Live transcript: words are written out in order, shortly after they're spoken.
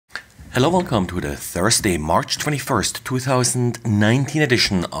Hello, welcome to the Thursday, March 21st, 2019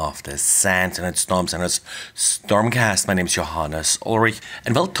 edition of the SANS Internet Storm Center's Stormcast. My name is Johannes Ulrich,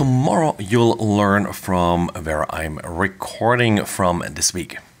 and well, tomorrow you'll learn from where I'm recording from this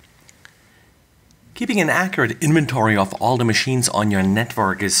week. Keeping an accurate inventory of all the machines on your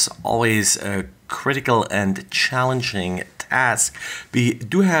network is always a critical and challenging task. We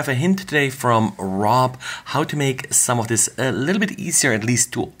do have a hint today from Rob how to make some of this a little bit easier, at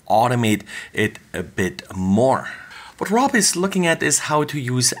least to automate it a bit more. What Rob is looking at is how to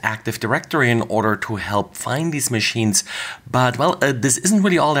use Active Directory in order to help find these machines. But well, this isn't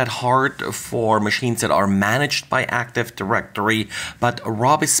really all that hard for machines that are managed by Active Directory. But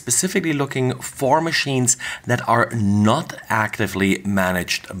Rob is specifically looking for machines that are not actively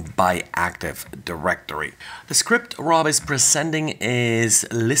managed by Active Directory. The script Rob is presenting is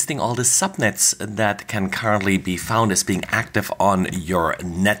listing all the subnets that can currently be found as being active on your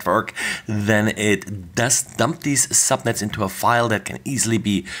network. Then it does dump these subnets into a file that can easily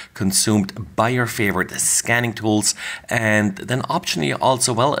be consumed by your favorite scanning tools, and then optionally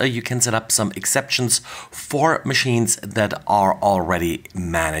also, well, you can set up some exceptions for machines that are already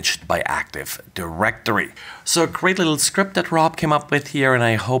managed by Active Directory. So a great little script that Rob came up with here, and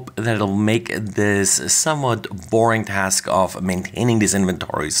I hope that it'll make this somewhat boring task of maintaining these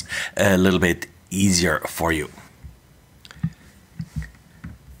inventories a little bit easier for you.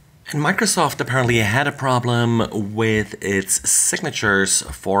 And Microsoft apparently had a problem with its signatures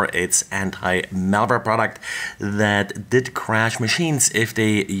for its anti-malware product that did crash machines if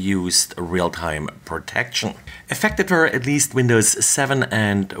they used real-time protection. Affected were at least Windows 7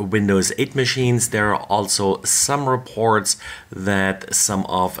 and Windows 8 machines. There are also some reports that some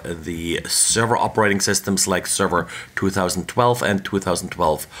of the server operating systems like Server 2012 and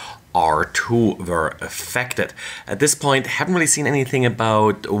 2012 R2 were affected. At this point, haven't really seen anything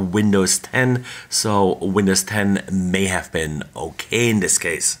about Windows 10, so Windows 10 may have been okay in this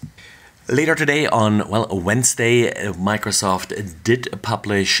case. Later today on, Wednesday, Microsoft did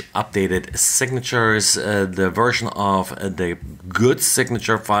publish updated signatures. The version of the good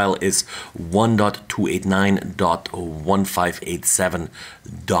signature file is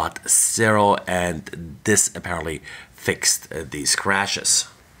 1.289.1587.0, and this apparently fixed these crashes.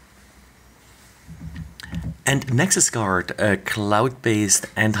 And NexusGuard, a cloud-based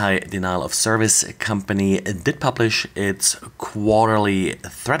anti-denial of service company, did publish its quarterly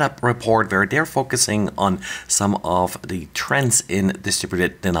ThreatUp report where they're focusing on some of the trends in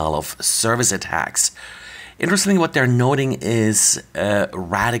distributed denial of service attacks. Interestingly, what they're noting is a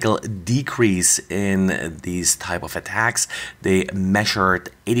radical decrease in these type of attacks. They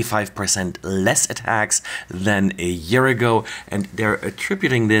measured 85% less attacks than a year ago, and they're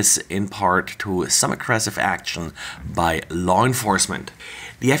attributing this in part to some aggressive action by law enforcement.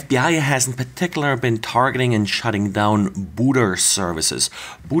 The FBI has in particular been targeting and shutting down booter services.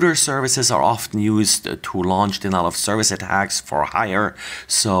 Booter services are often used to launch denial of service attacks for hire.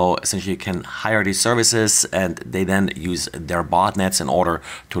 So essentially you can hire these services and they then use their botnets in order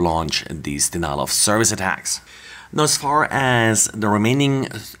to launch these denial of service attacks. Now, as far as the remaining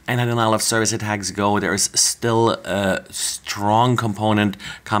anti-denial of service attacks go, there's still a strong component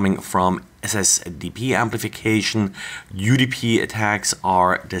coming from SSDP amplification. UDP attacks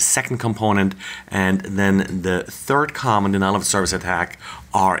are the second component, and then the third common denial of service attack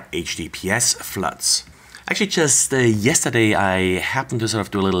are HTTPS floods. Actually, just yesterday, I happened to sort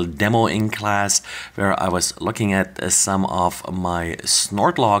of do a little demo in class where I was looking at some of my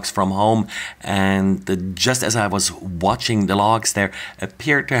snort logs from home, and just as I was watching the logs, there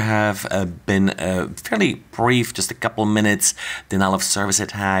appeared to have been a fairly brief, just a couple minutes, denial of service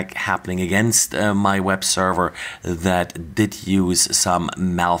attack happening against my web server that did use some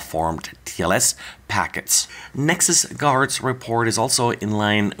malformed TLS packets. NexusGuard's report is also in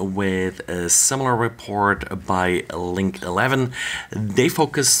line with a similar report by Link 11. They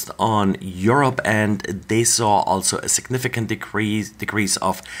focused on Europe and they saw also a significant decrease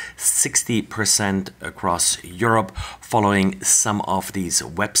of 60% across Europe following some of these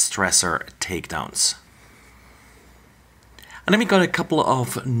web stressor takedowns. And then we got a couple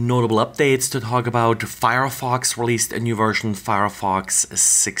of notable updates to talk about. Firefox released a new version, Firefox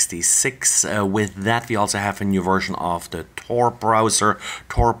 66. With that, we also have a new version of the Tor browser.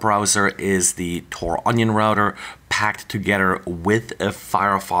 Tor browser is the Tor Onion router packed together with a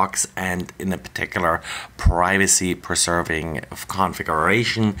Firefox and in a particular privacy preserving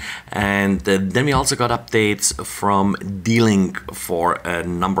configuration. And then we also got updates from D-Link for a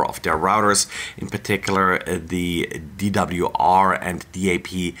number of their routers, in particular the DWR and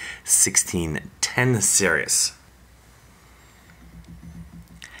DAP 1610 series.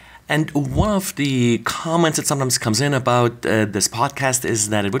 And one of the comments that sometimes comes in about this podcast is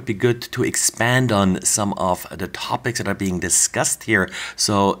that it would be good to expand on some of the topics that are being discussed here.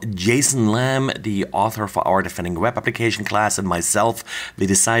 So Jason Lamb, the author for our Defending Web Application class, and myself, we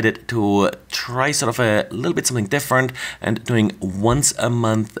decided to try sort of a little bit something different and doing once a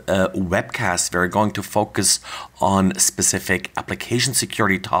month webcast. We're going to focus on specific application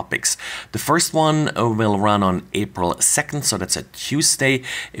security topics. The first one will run on April 2nd, so that's a Tuesday.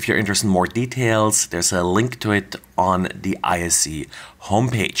 If you're interested in more details, there's a link to it on the ISC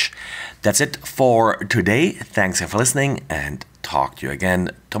homepage. That's it for today. Thanks for listening and talk to you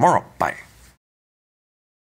again tomorrow. Bye.